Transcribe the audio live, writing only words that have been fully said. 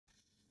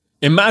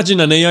Imagine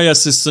an AI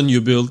assistant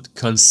you built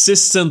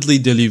consistently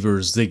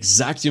delivers the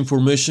exact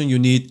information you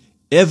need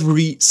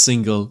every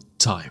single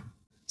time.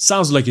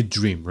 Sounds like a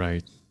dream,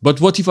 right?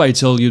 But what if I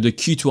tell you the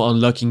key to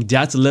unlocking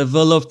that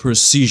level of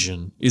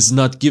precision is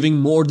not giving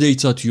more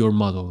data to your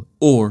model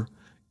or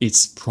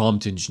it's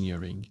prompt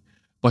engineering,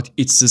 but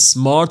it's a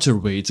smarter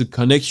way to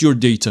connect your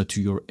data to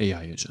your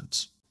AI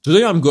agent.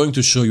 Today I'm going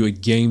to show you a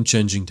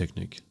game-changing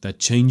technique that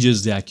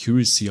changes the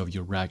accuracy of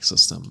your RAG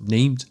system,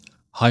 named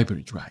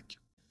hybrid RAG.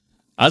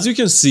 As you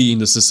can see in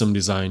the system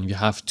design, we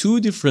have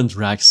two different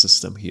RAG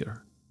systems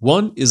here.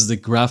 One is the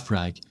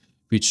GraphRAG,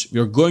 which we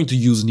are going to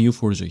use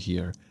NEO4J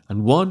here,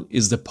 and one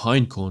is the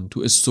PineCone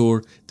to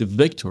store the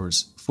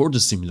vectors for the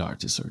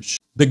similarity search.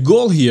 The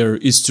goal here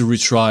is to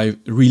retrieve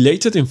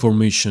related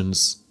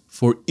informations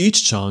for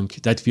each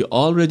chunk that we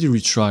already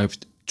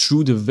retrieved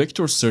through the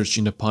vector search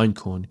in the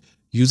PineCone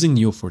using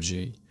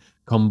NEO4J,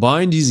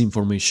 combine these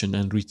information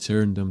and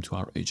return them to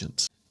our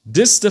agent.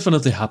 This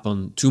definitely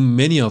happened to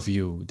many of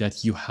you,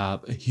 that you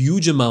have a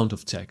huge amount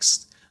of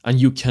text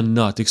and you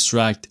cannot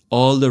extract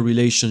all the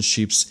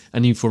relationships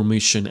and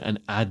information and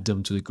add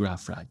them to the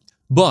GraphRAG.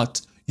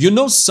 But you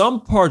know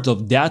some part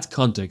of that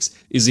context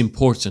is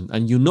important,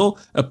 and you know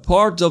a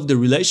part of the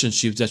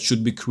relationships that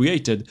should be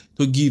created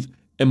to give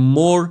a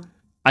more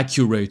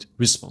accurate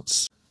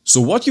response. So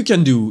what you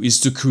can do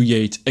is to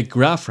create a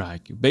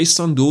GraphRAG based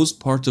on those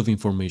parts of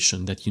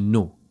information that you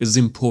know is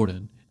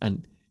important,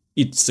 and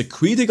it's a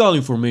critical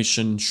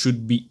information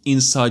should be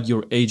inside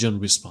your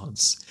agent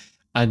response,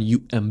 and you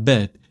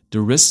embed the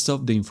rest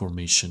of the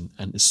information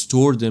and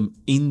store them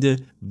in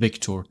the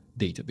vector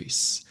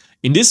database.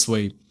 In this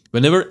way,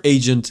 whenever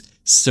agent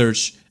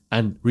search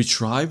and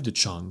retrieve the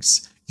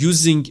chunks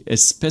using a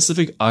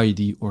specific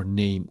ID or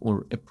name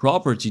or a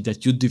property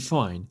that you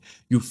define,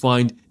 you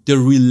find the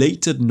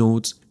related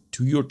nodes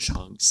to your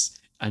chunks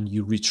and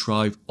you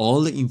retrieve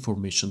all the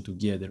information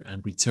together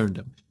and return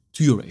them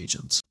to your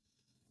agent.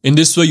 In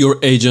this way, your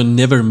agent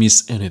never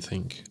misses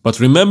anything.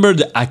 But remember,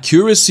 the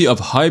accuracy of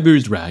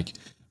hybrid RAG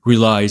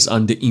relies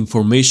on the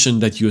information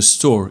that you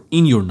store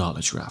in your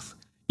knowledge graph.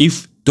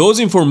 If those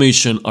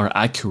information are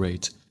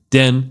accurate,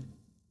 then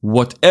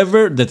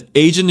whatever that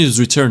agent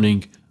is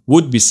returning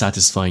would be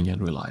satisfying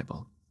and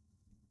reliable.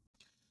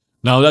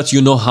 Now that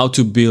you know how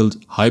to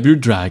build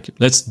hybrid RAG,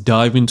 let's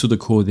dive into the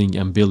coding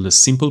and build a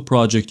simple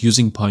project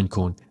using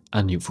PineCone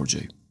and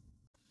NEO4J.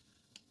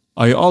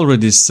 I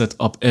already set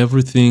up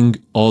everything,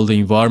 all the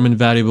environment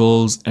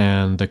variables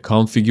and the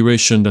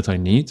configuration that I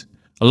need,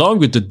 along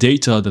with the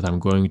data that I'm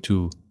going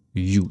to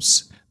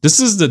use. This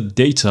is the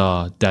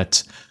data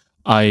that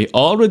I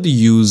already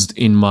used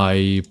in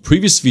my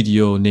previous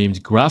video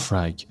named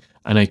GraphRAG,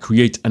 and I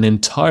create an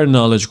entire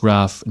knowledge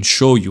graph and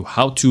show you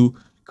how to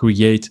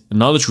create a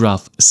knowledge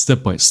graph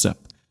step by step.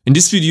 In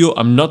this video,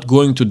 I'm not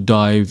going to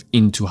dive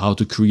into how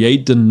to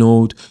create the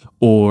node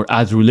or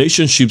add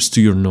relationships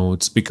to your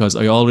nodes because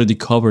I already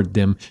covered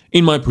them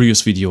in my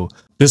previous video.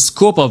 The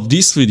scope of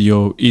this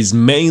video is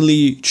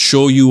mainly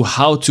show you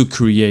how to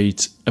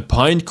create a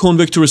PineCone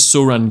vector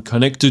store and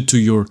connect it to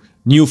your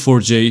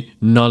NEO4J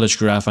knowledge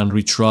graph and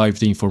retrieve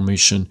the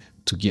information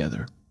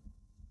together.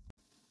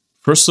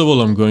 First of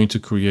all, I'm going to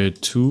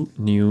create two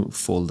new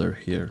folder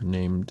here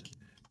named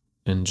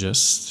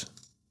ingest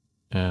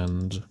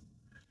and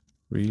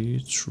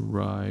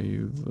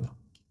retrieve.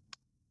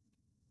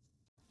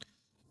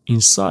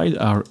 Inside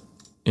our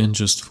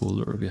ingest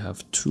folder, we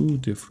have two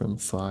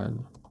different files,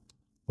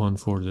 one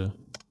for the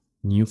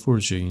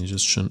NEO4J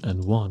ingestion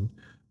and one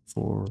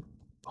for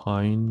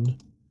PineCone.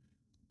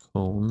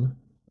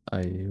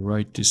 I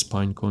write this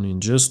PineCone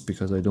ingest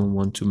because I don't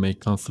want to make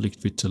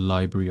conflict with the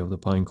library of the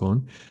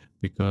PineCone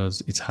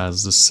because it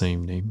has the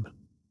same name,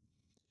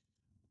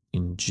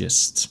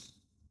 ingest.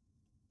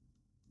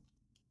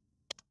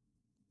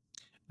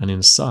 And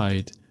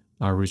inside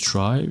our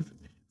retrieve,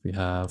 we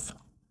have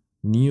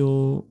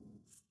NEO4J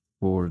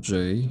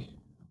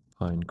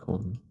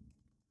PineCone.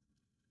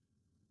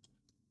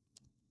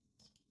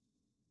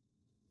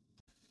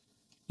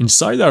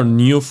 Inside our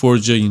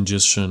NEO4J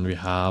ingestion, we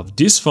have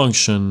this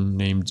function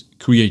named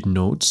create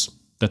nodes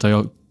that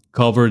I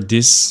covered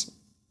this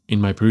in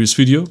my previous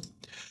video.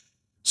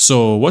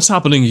 So what's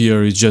happening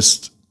here is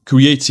just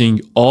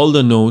creating all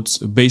the nodes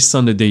based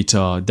on the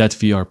data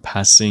that we are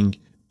passing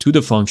to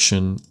the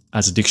function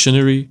as a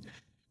dictionary,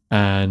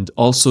 and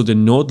also the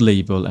node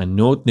label and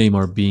node name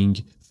are being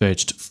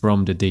fetched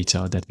from the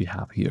data that we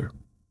have here.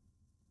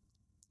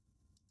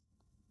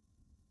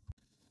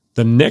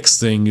 The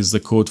next thing is the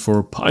code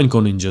for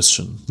PineCone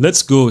ingestion.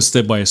 Let's go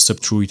step by step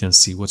through it and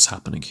see what's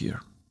happening here.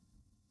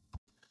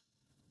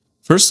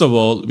 First of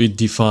all, we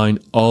define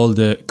all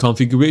the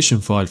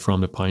configuration file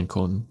from the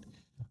PineCone.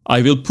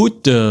 I will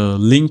put the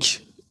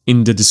link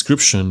in the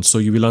description so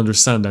you will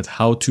understand that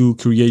how to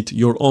create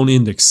your own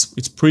index.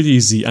 It's pretty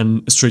easy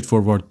and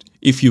straightforward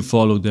if you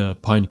follow the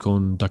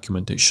PineCone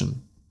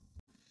documentation.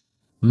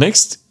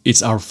 Next,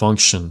 it's our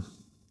function.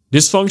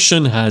 This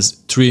function has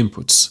three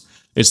inputs.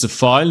 It's the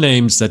file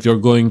names that we are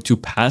going to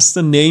pass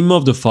the name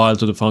of the file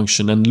to the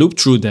function and loop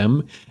through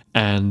them,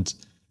 and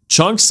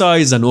chunk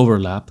size and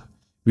overlap,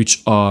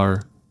 which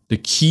are the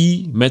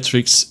key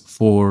metrics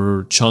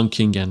for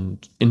chunking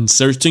and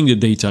inserting the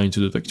data into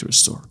the vector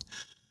store.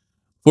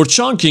 For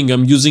chunking,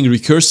 I'm using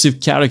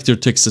recursive character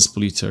text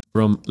splitter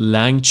from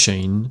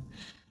LangChain,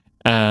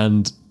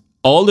 and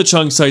all the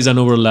chunk size and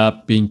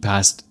overlap being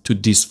passed to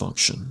this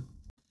function.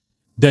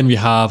 Then we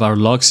have our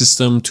log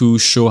system to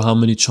show how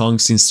many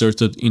chunks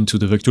inserted into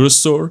the vector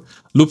store,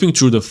 looping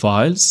through the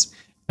files.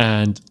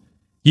 And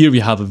here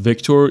we have a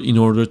vector in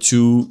order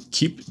to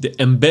keep the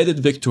embedded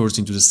vectors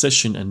into the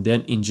session and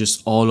then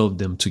ingest all of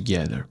them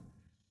together.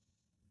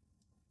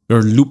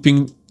 We're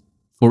looping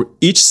for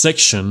each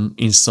section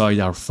inside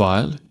our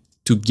file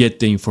to get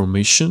the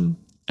information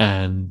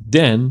and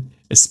then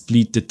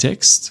split the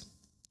text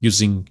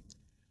using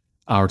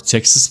our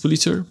text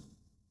splitter,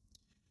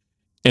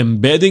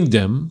 embedding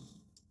them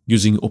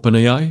using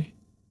OpenAI,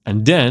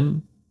 and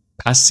then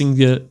passing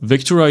the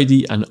vector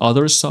ID and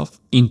other stuff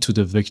into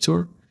the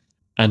vector,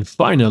 and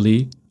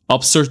finally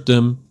upsert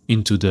them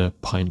into the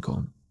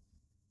PineCone.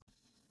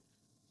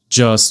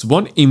 Just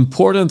one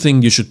important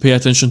thing you should pay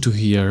attention to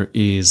here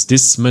is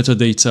this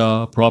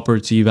metadata,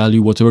 property,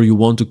 value, whatever you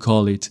want to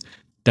call it,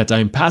 that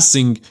I'm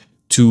passing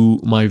to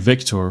my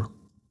vector,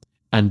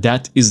 and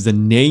that is the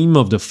name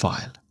of the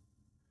file.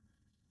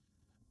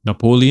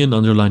 Napoleon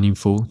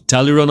 _info,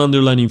 Talleyrand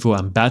 _info,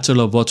 and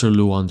Battle of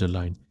Waterloo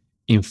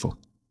 _info.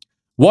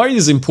 Why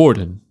is it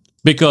important?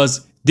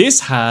 Because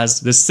this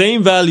has the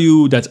same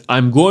value that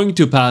I'm going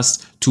to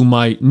pass to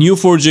my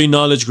NEO4J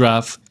knowledge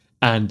graph,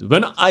 and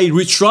when I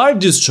retrieve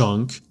this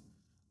chunk,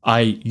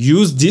 I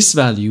use this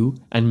value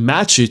and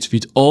match it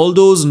with all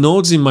those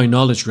nodes in my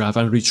knowledge graph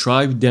and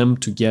retrieve them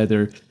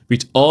together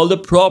with all the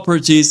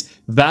properties,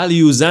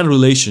 values, and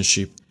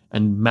relationship,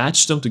 and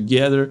match them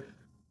together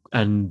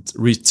and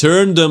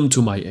return them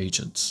to my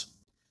agent.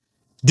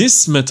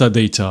 This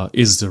metadata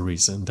is the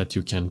reason that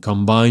you can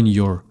combine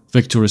your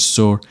vector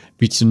store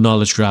with your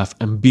knowledge graph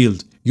and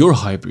build your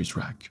hybrid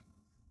RAG.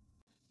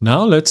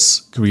 Now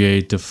let's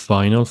create the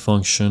final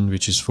function,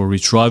 which is for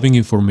retrieving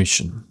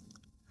information.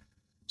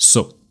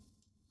 So,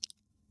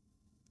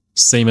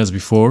 same as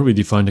before, we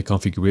define the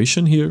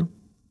configuration here,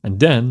 and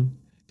then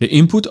the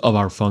input of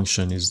our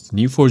function is the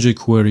NEO4J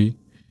query,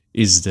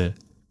 is the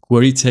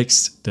query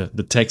text,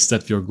 the text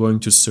that we are going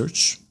to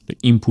search, the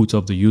input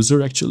of the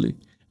user actually,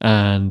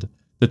 and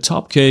the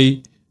top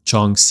K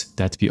chunks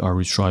that we are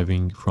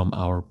retrieving from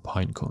our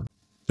PineCone.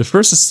 The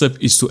first step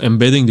is to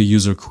embedding the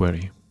user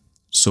query.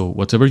 So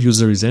whatever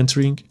user is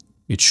entering,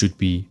 it should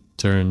be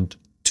turned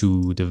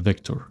to the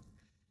vector.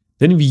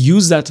 Then we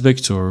use that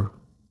vector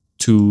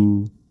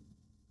to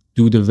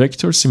do the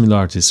vector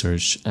similarity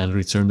search and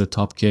return the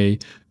top K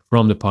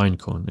from the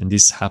PineCone. And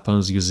this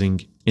happens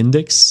using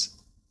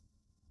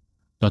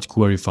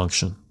index.query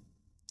function.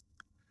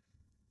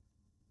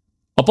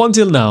 Up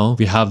until now,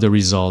 we have the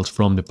result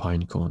from the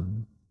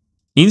PineCone.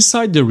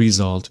 Inside the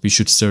result, we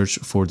should search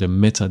for the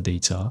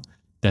metadata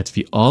that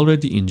we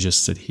already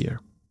ingested here.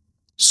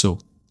 So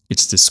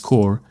it's the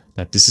score,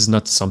 that this is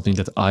not something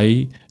that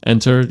I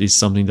entered, it's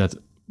something that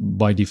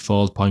by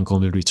default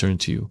PineCone will return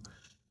to you.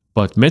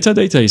 But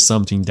metadata is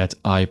something that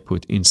I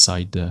put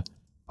inside the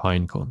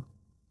PineCone.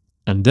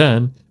 And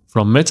then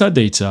from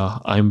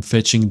metadata, I'm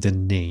fetching the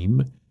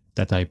name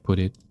that I put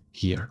it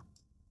here.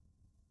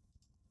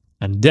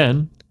 And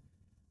then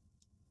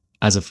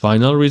as a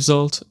final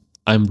result,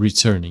 I'm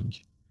returning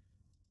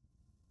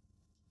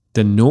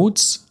the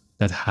nodes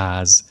that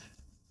has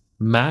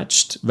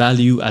matched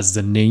value as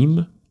the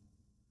name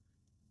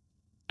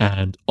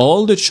and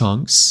all the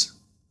chunks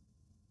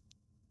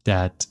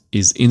that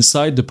is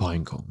inside the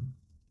PineCone.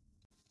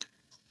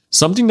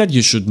 Something that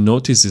you should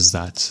notice is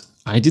that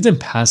I didn't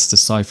pass the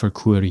cipher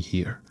query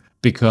here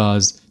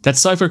because that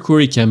cipher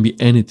query can be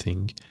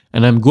anything,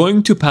 and I'm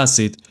going to pass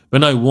it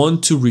when I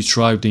want to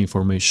retrieve the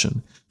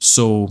information.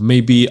 So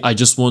maybe I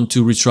just want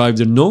to retrieve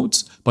the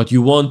nodes, but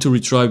you want to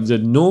retrieve the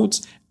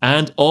nodes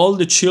and all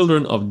the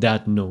children of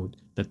that node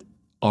that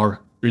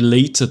are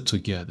related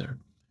together.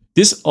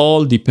 This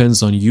all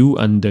depends on you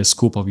and the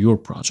scope of your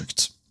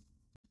project.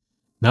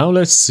 Now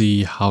let's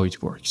see how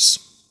it works.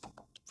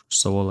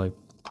 First of all, I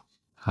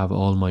have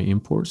all my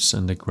imports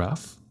and the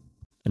graph.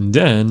 And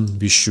then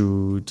we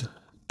should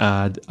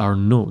add our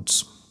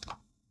nodes.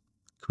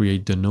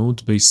 Create the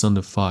node based on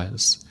the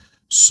files.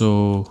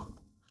 So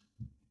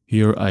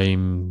here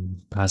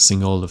I'm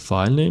passing all the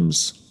file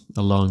names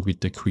along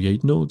with the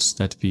create nodes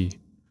that we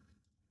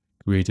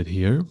created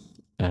here,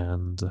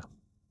 and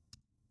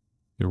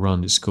we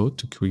run this code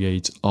to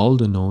create all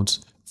the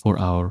nodes for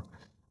our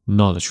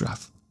knowledge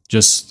graph.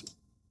 Just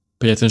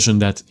pay attention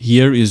that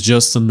here is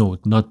just a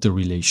node, not the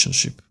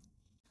relationship.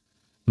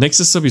 Next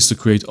step is to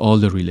create all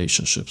the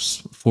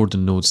relationships for the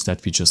nodes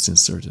that we just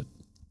inserted.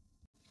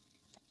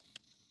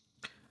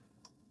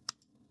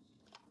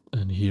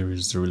 And here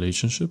is the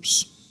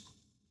relationships.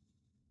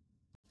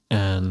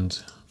 And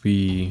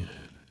we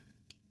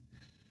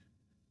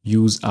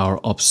use our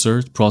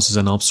upsert, process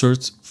and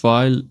upsert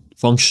file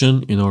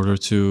function in order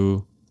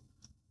to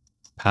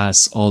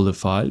pass all the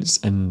files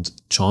and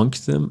chunk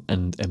them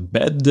and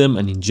embed them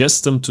and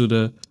ingest them to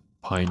the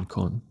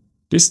PineCone.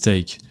 This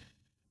takes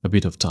a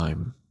bit of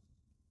time.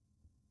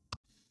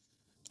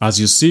 As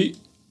you see,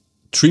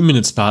 3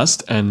 minutes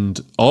passed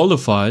and all the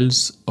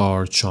files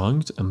are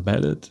chunked,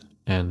 embedded,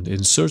 and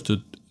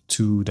inserted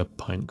to the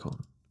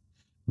PineCone.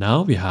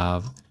 Now we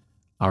have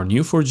our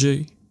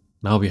NEO4J.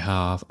 Now we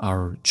have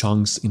our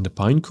chunks in the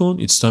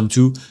PineCone. It's time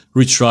to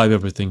retrieve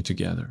everything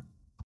together.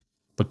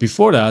 But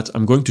before that,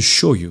 I'm going to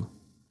show you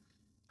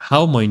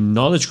how my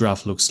knowledge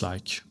graph looks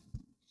like,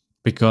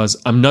 because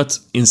I'm not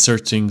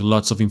inserting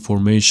lots of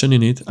information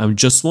in it. I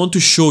just want to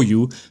show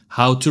you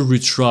how to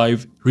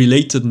retrieve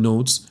related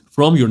nodes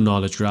from your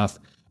knowledge graph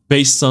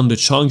based on the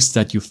chunks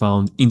that you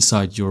found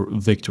inside your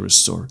vector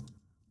store.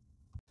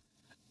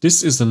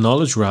 This is the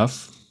knowledge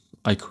graph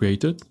I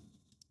created.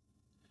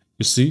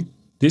 You see,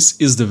 this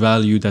is the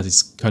value that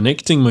is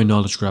connecting my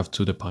knowledge graph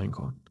to the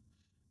PineCone.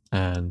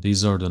 And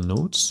these are the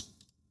nodes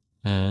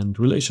and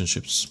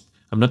relationships.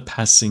 I'm not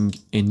passing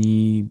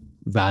any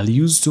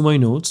values to my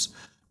nodes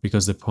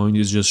because the point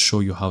is just show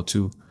you how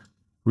to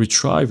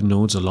retrieve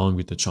nodes along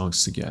with the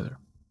chunks together.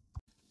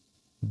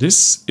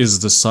 This is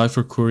the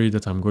cipher query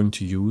that I'm going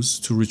to use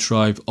to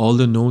retrieve all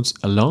the nodes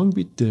along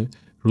with the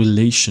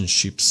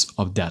relationships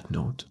of that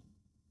node.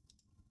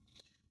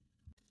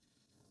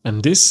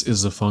 And this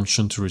is the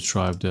function to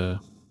retrieve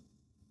the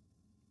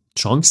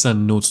chunks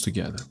and nodes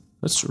together.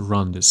 Let's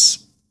run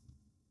this.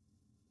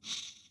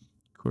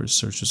 Query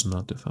search is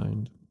not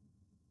defined.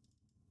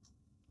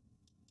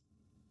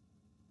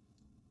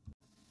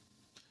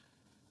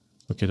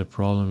 Okay, the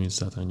problem is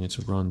that I need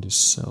to run this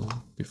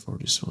cell before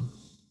this one.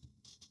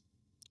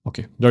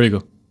 Okay, there you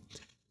go.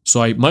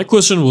 So my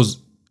question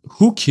was,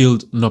 who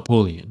killed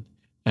Napoleon?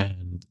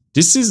 And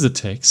this is the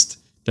text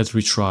that's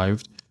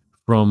retrieved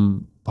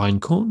from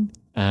PineCone.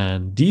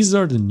 And these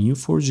are the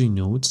NEO4J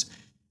nodes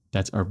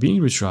that are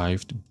being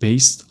retrieved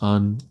based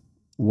on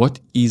what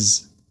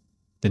is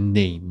the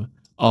name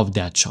of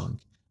that chunk.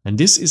 And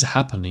this is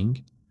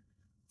happening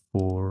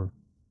for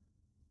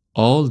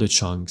all the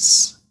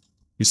chunks.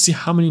 You see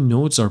how many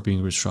nodes are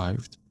being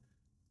retrieved?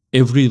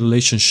 Every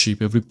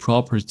relationship, every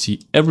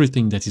property,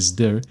 everything that is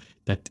there,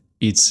 that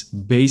it's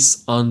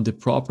based on the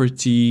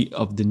property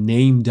of the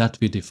name that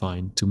we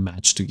define to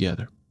match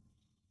together.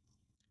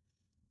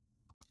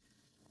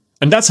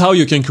 And that's how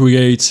you can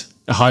create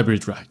a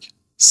hybrid RAG.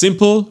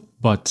 Simple,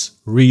 but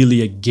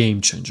really a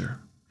game changer.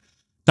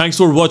 Thanks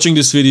for watching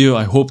this video.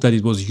 I hope that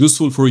it was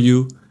useful for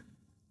you.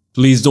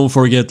 Please don't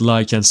forget to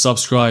like and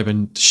subscribe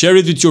and share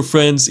it with your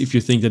friends if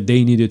you think that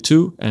they need it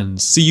too. And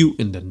see you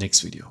in the next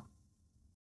video.